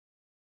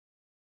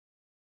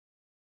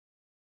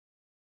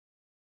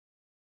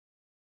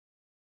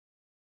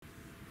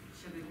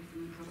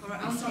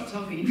Alright, I'll start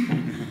talking.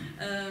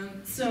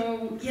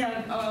 So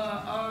yeah,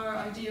 our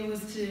idea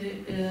was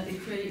to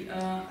create,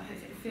 I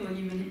feel like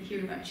you've been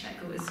hearing about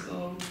checklists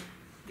all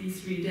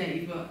these 3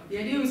 days, but the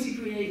idea was to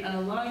create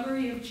a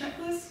library of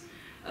checklists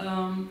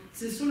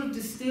to sort of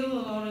distill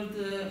a lot of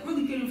the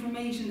really good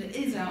information that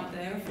is out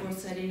there for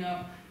setting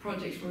up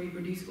projects for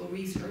reproducible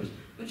research,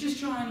 but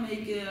just try and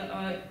make it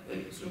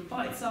sort of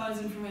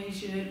bite-sized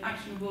information,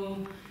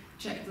 actionable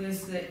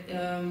checklists that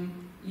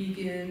you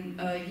can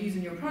use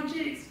in your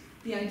projects.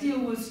 The idea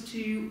was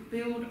to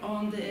build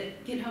on the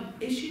GitHub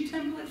issue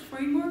templates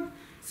framework.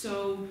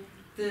 So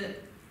the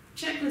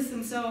checklists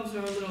themselves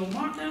are little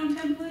markdown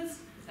templates,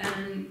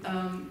 and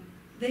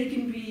they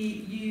can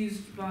be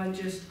used by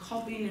just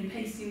copying and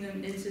pasting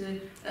them into the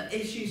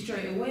issue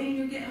straight away in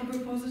your GitHub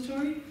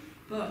repository.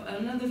 But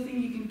another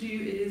thing you can do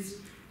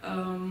is,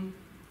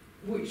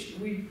 which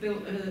we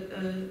built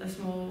a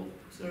small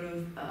sort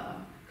of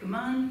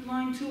command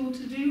line tool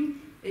to do,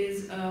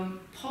 is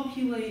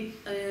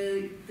populate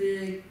the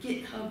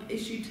GitHub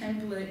issue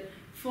template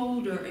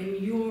folder in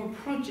your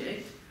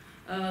project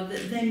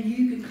that then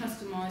you can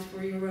customize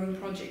for your own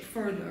project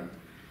further.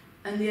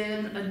 And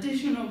then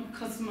additional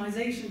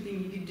customization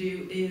thing you can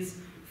do is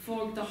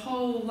fork the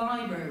whole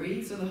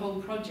library, so the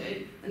whole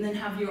project, and then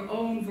have your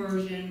own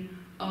version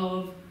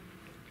of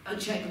a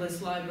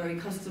checklist library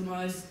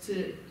customized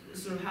to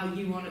sort of how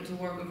you want it to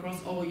work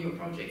across all your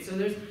projects. So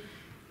there's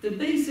the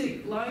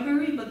basic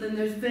library, but then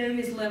there's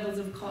various levels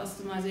of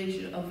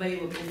customization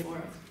available for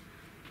us.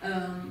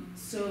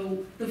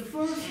 So the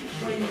first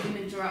way you can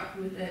interact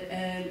with it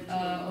and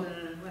on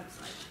the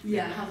website.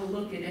 Yeah, have a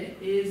look at it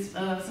is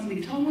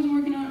something Tom was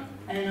working on,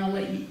 and I'll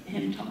let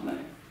him talk about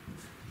it.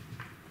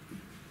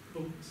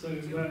 Cool. So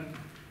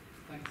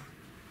thanks.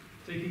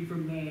 Taking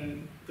from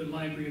the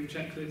library of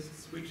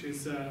checklists, which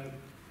is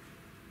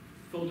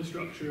folder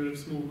structure of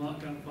small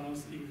markdown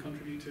files that you can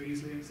contribute to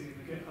easily and see in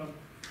the GitHub.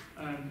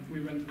 We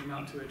render them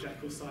out to a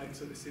Jekyll site,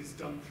 so this is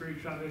done through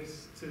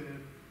Travis to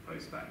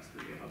post back to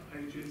the GitHub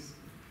pages.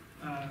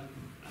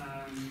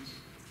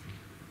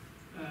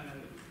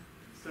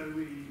 So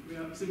we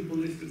have a simple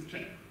list of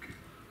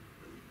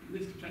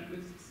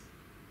checklists.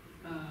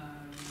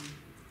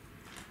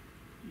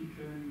 You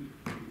can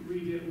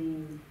read it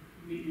all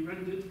neatly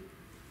rendered.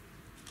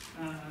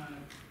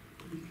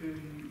 You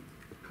can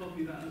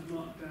copy that as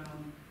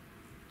markdown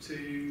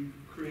to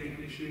create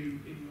an issue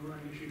in your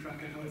own issue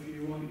tracker however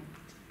you want,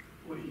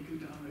 or you can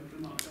download the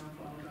markdown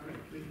file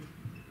directly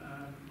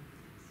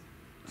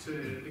to,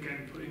 again,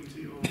 put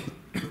into your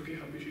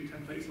GitHub issue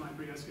templates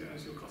library as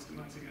you're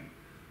customizing it.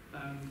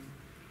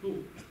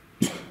 Cool.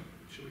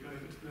 Shall we go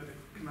over to the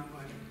command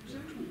line?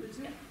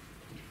 Yeah.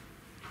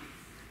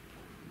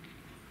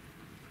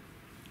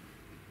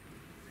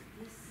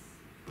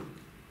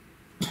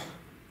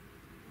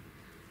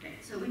 Okay,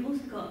 so we've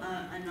also got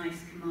a nice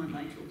command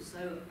line tool. So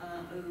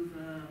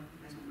over,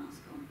 where's my mouse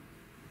gone?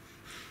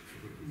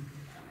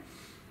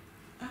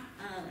 There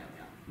we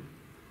are.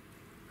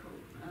 Cool.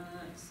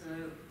 So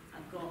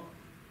I've got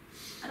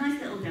a nice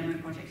little demo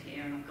project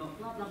here, and I've got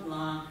blah, blah,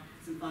 blah,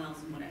 some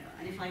files and whatever.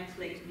 And if I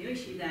click new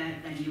issue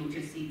there, then you'll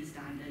just see the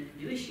standard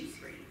new issue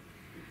screen.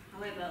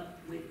 However,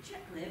 with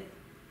CheckLib,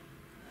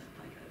 if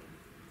I go,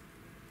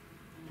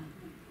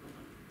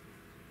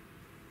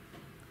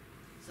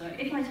 so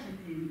if I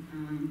type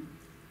in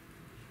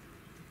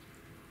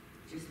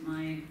just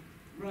my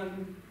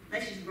run,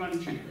 let's just run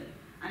CheckLib,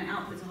 and it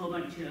outputs a whole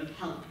bunch of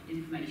help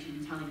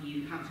information telling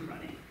you how to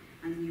run it.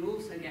 And you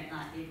also get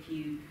that if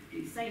you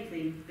do the same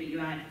thing, but you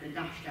add the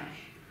dash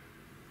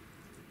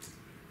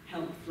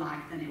help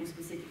flag, then it will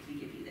specifically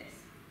give you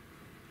this.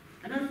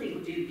 Another thing it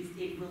will do is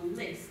it will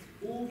list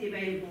all the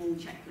available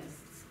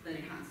checklists that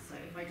it has. So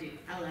if I do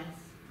ls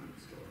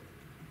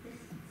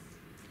lists,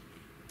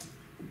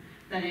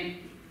 then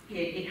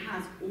it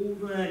has all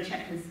the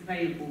checklists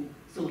available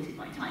sorted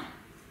by type.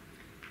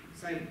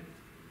 So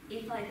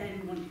if I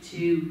then want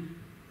to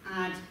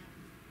add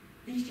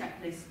these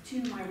checklists to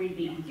my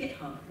README on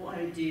GitHub, what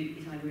I would do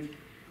is I would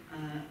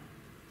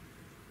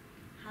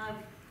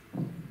have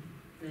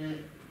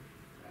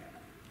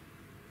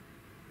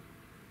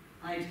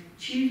I'd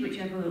choose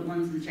whichever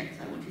ones of the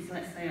checklists I wanted. So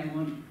let's say I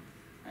want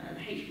the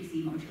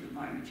HPC module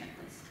environment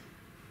checklist.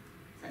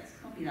 So let's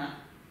copy that.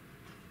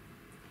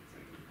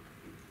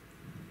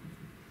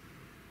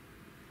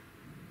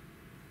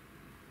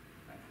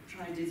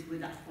 Sorry. Try this with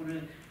that on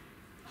a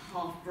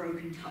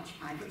half-broken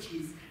touchpad, which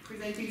is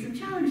presenting some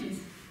challenges.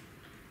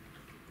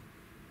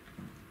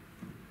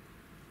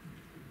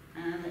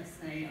 And let's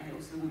say I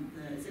also want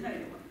the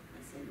Zenoda one.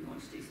 Let's say we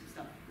want to do some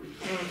stuff with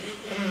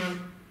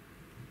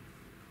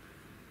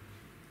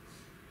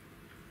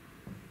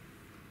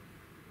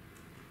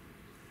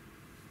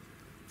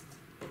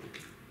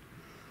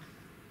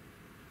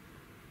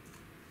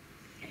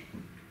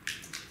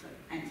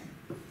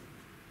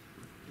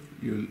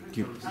You'll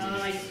keep.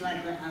 Oh, I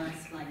select the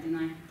LS flag, didn't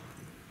I?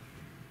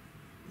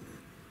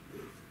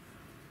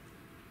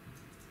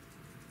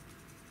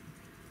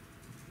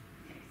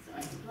 Okay, so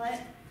I supply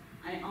it,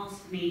 and it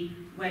asks me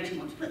where do you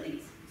want to put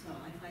these. So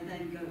if I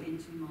then go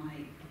into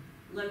my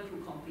local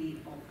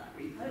copy of that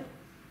repo.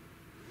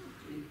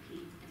 Do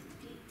keep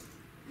empty.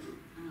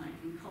 And I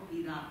can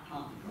copy that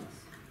path across.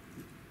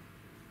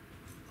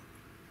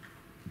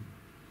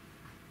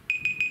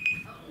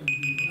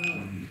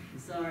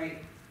 Sorry.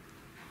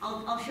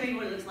 I'll show you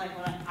what it looks like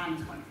on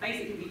Anne's point.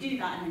 Basically, if you do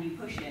that and then you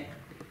push it,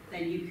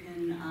 then you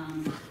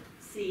can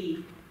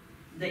see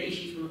the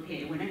issues will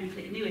appear. Whenever you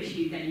click New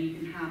Issue, then you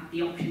can have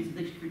the options of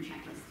the different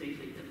checklists to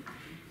include them.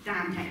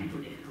 Damn technical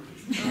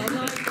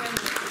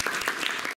difficulties.